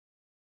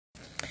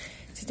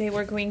Today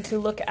we're going to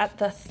look at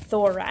the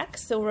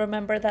thorax. So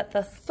remember that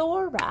the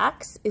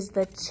thorax is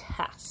the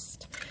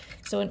chest.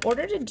 So in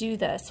order to do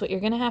this, what you're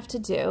going to have to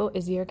do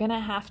is you're going to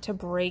have to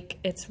break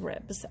its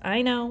ribs.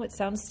 I know it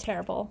sounds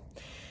terrible,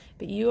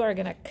 but you are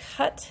going to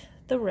cut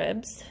the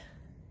ribs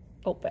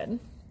open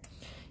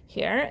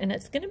here, and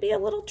it's going to be a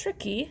little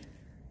tricky.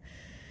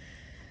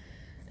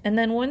 And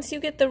then once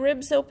you get the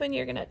ribs open,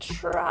 you're going to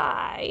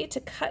try to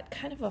cut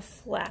kind of a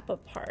flap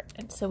apart.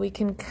 And so we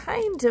can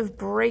kind of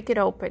break it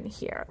open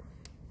here.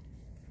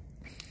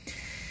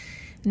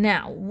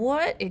 Now,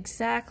 what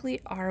exactly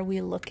are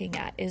we looking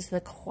at is the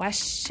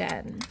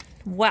question.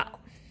 Well,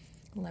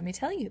 let me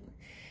tell you.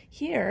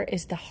 Here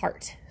is the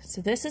heart.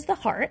 So this is the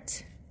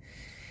heart.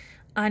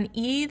 On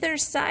either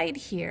side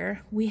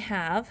here, we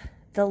have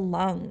the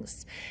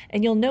lungs.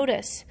 And you'll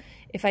notice,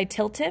 if I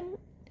tilt him,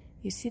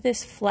 you see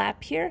this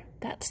flap here?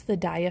 That's the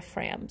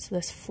diaphragm. So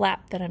this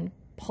flap that I'm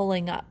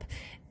pulling up,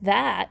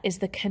 that is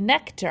the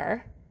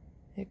connector,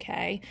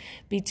 okay,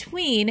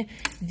 between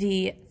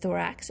the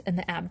thorax and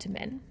the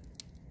abdomen.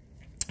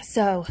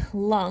 So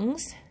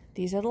lungs,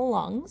 these are the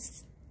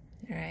lungs,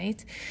 all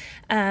right?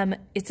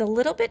 It's a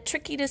little bit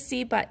tricky to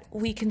see, but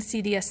we can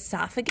see the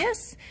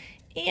esophagus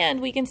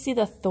and we can see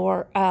the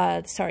the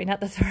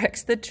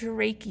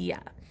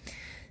trachea.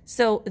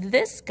 So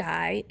this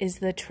guy is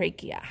the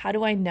trachea. How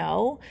do I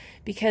know?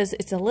 Because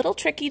it's a little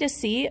tricky to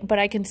see, but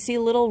I can see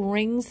little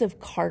rings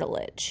of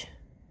cartilage,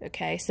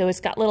 okay? So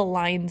it's got little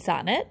lines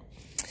on it.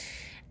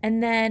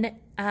 And then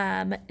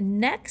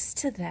next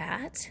to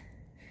that,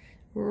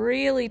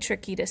 really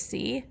tricky to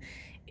see,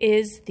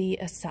 is the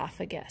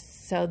esophagus.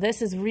 So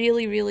this is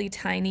really, really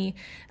tiny.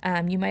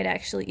 You might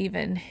actually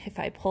even, if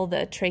I pull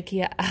the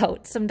trachea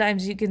out,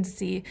 sometimes you can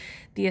see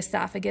the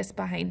esophagus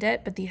behind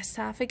it, but the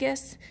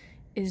esophagus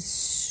is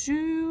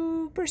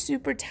super,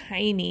 super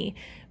tiny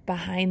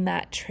behind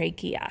that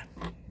trachea.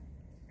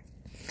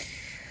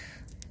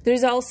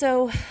 There's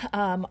also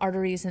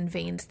arteries and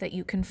veins that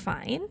you can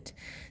find.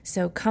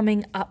 So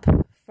coming up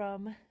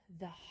from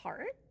the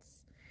heart,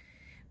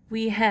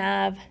 we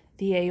have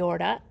the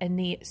aorta and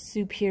the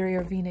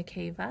superior vena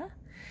cava.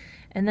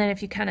 And then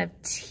if you kind of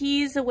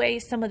tease away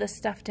some of the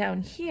stuff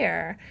down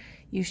here,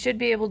 you should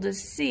be able to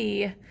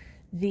see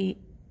the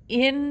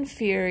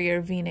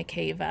inferior vena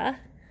cava,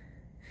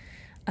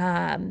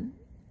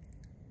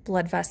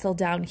 blood vessel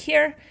down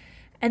here.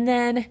 And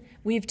then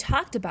we've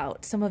talked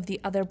about some of the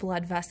other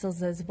blood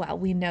vessels as well.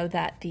 We know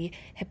that the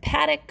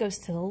hepatic goes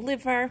to the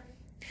liver,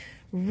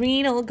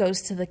 renal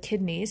goes to the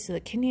kidneys. So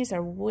the kidneys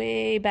are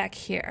way back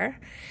here.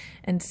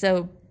 And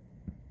so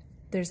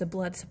there's a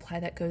blood supply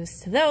that goes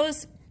to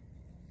those.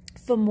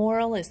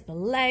 Femoral is the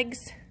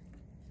legs.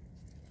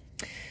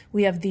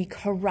 We have the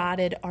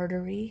carotid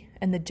artery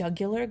and the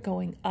jugular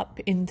going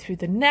up in through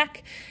the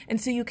neck. And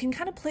so you can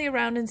kind of play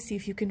around and see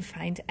if you can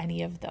find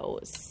any of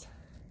those.